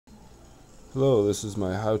Hello, this is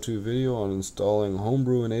my how-to video on installing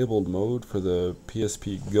homebrew enabled mode for the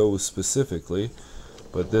PSP Go specifically,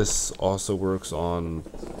 but this also works on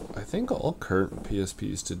I think all current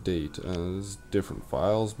PSPs to date. There's different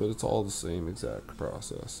files, but it's all the same exact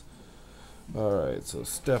process. Alright, so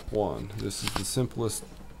step 1. This is the simplest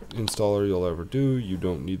installer you'll ever do. You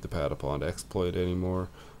don't need the patapon exploit anymore.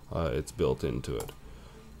 It's built into it.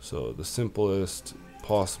 So the simplest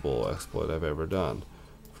possible exploit I've ever done.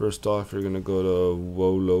 First off, you're going to go to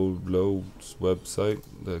Wololo's website,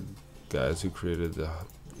 the guys who created the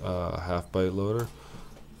half-byte loader.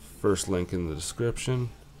 First link in the description,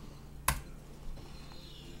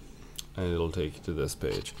 and it'll take you to this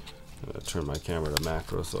page. I'm going to turn my camera to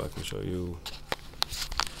macro so I can show you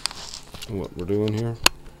what we're doing here.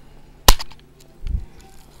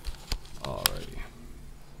 Alrighty.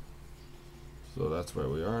 So that's where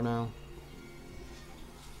we are now.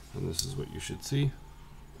 And this is what you should see.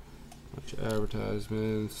 Bunch of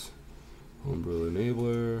advertisements, homebrew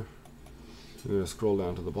enabler. We're going to scroll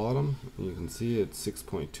down to the bottom, and you can see it's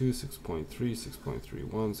 6.2, 6.3,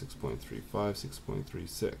 6.31, 6.35,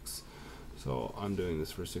 6.36. So I'm doing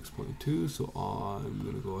this for 6.2, so I'm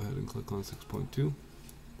going to go ahead and click on 6.2.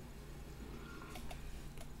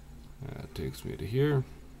 That takes me to here.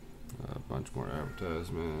 A bunch more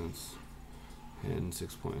advertisements. HEN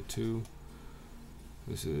 6.2.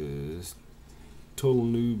 This is Total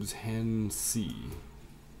Noob's HEN-C.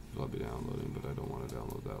 I'll be downloading, but I don't want to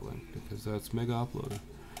download that link because that's mega uploader,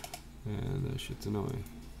 and that shit's annoying.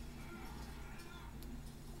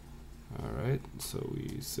 Alright, so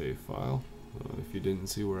we save file. If you didn't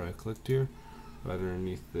see where I clicked here, right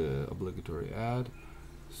underneath the obligatory ad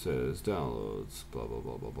says downloads, blah blah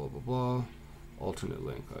blah blah blah blah blah, alternate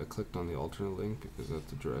link. I clicked on the alternate link because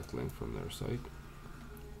that's a direct link from their site.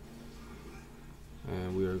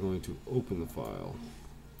 And we are going to open the file.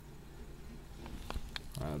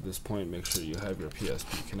 At this point, make sure you have your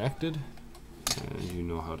PSP connected and you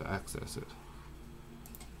know how to access it.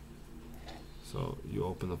 So you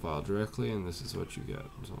open the file directly, and this is what you get.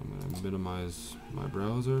 So I'm going to minimize my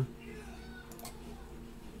browser.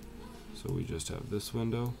 So we just have this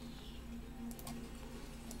window.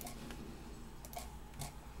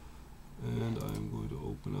 And I'm going to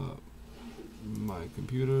open up my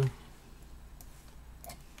computer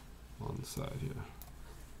on the side here.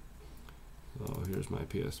 So here's my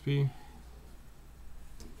PSP,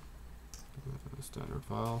 standard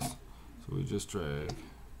files. So we just drag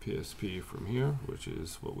PSP from here, which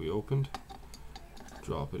is what we opened,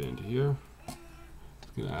 drop it into here.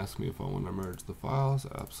 It's going to ask me if I want to merge the files.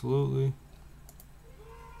 Absolutely.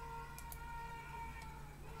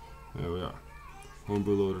 There we are.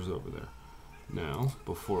 Homebrew loader's over there. Now,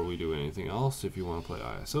 before we do anything else, if you want to play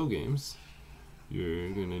ISO games, you're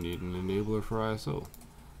going to need an enabler for ISO.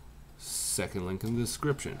 Second link in the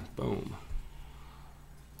description. Boom.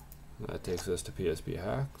 That takes us to PSP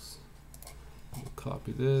hacks. We'll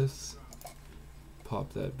copy this,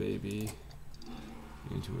 pop that baby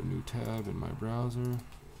into a new tab in my browser.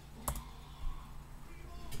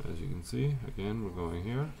 As you can see, again, we're going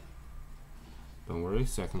here. Don't worry,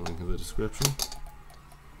 second link in the description.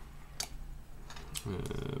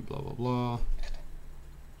 And blah blah blah.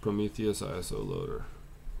 Prometheus ISO Loader.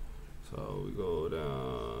 So we go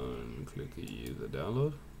down, click the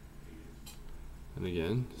download, and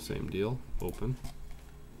again, same deal, open,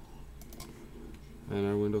 and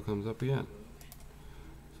our window comes up again.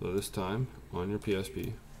 So this time, on your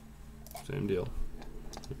PSP, same deal.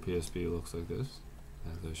 Your PSP looks like this,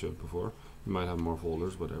 as I showed before. You might have more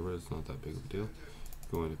folders, whatever, it's not that big of a deal.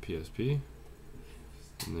 Go into PSP,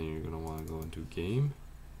 and then you're going to want to go into game,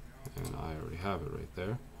 and I already have it right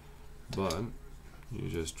there, but you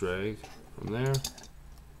just drag from there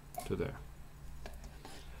to there.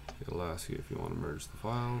 It'll ask you if you want to merge the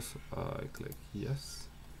files. I click yes,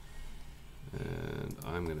 and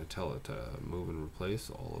I'm going to tell it to move and replace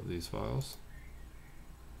all of these files.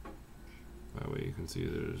 That way you can see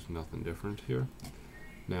there's nothing different here.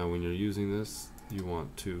 Now when you're using this, you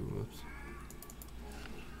want to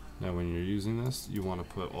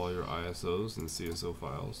put all your ISOs and CSO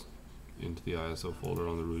files into the ISO folder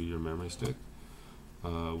on the root of your memory stick.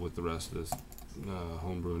 With the rest of this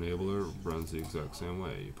homebrew enabler, runs the exact same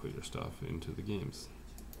way. You put your stuff into the games.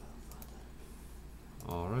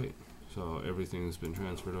 Alright, so everything's been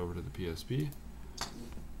transferred over to the PSP.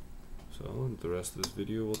 So the rest of this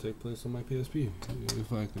video will take place on my PSP,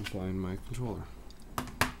 if I can find my controller.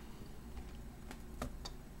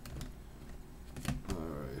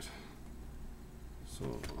 Alright,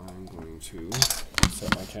 so I'm going to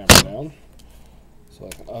set my camera down so I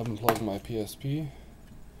can unplug my PSP.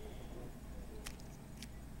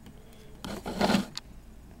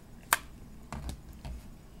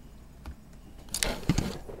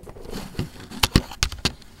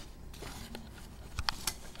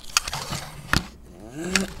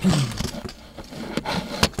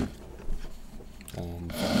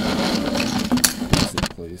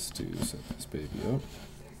 place to set this baby up.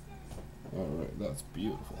 Alright, that's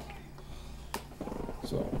beautiful.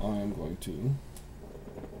 So I am going to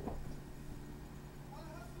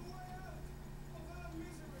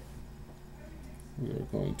we are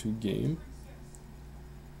going to game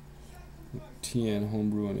TN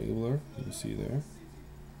Homebrew Enabler. You can see there.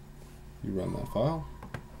 You run that file.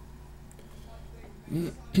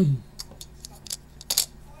 The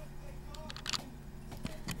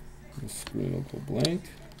screen will go blank,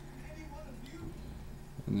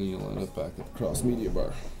 and then you'll end up back at the cross media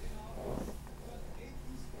bar,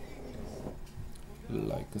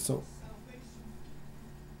 like so.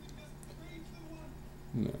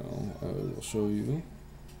 Now I will show you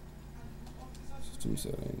system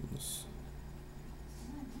settings,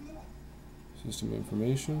 system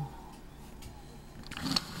information,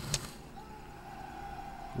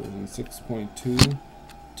 version 6.2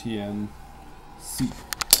 TN HEN-C,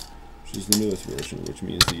 which is the newest version, which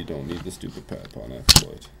means that you don't need the stupid patapon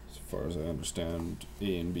exploit. As far as I understand,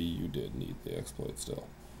 A and B you did need the exploit still.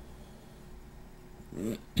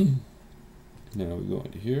 Now we go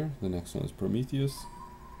into here. The next one is Prometheus.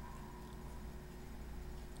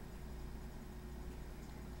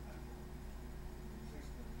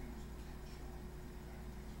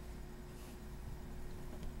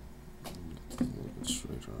 A little bit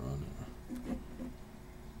straighter on here.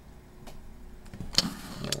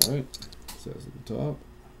 Alright, it says at the top.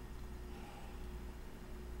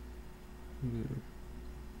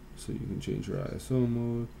 So you can change your ISO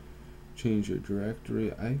mode, change your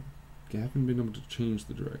directory. I haven't been able to change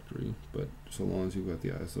the directory, but so long as you've got the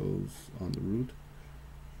ISOs on the root,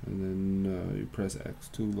 and then you press X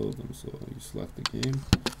to load them. So you select the game.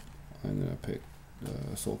 I'm gonna pick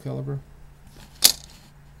Soul Calibur,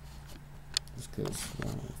 just because I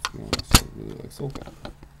really like Soul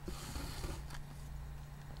Calibur.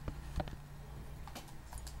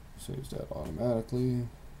 Saves that automatically.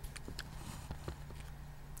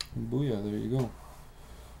 And booyah, there you go.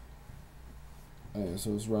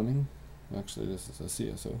 ISO is running. Actually, this is a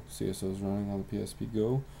CSO. CSO is running on the PSP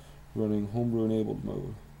Go, running homebrew enabled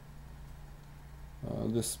mode.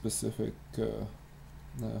 This specific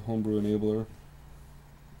homebrew enabler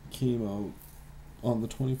came out on the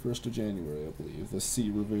 21st of January, I believe, the C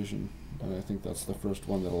revision, and I think that's the first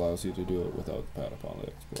one that allows you to do it without the patapon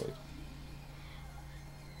exploit.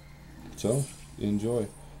 So, enjoy.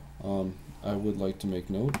 I would like to make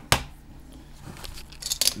note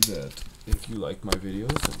that if you like my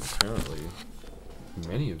videos, and apparently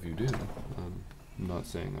many of you do, I'm not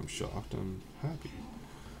saying I'm shocked, I'm happy.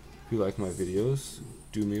 If you like my videos,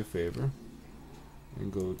 do me a favor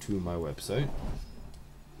and go to my website.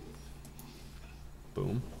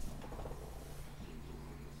 Boom.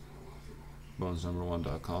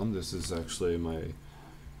 bonesnumber1.com. This is actually my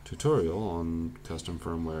tutorial on custom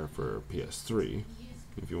firmware for PS3.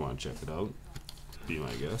 If you want to check it out, be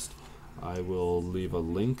my guest. I will leave a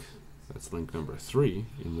link, that's link number 3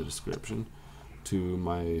 in the description, to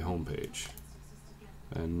my homepage,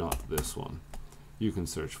 and not this one. You can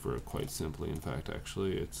search for it quite simply. In fact,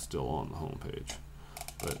 actually, it's still on the homepage.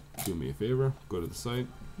 But do me a favor, go to the site,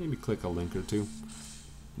 maybe click a link or two.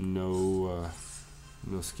 No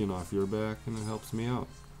skin off your back, and it helps me out.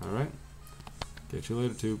 Alright? Catch you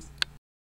later, tube.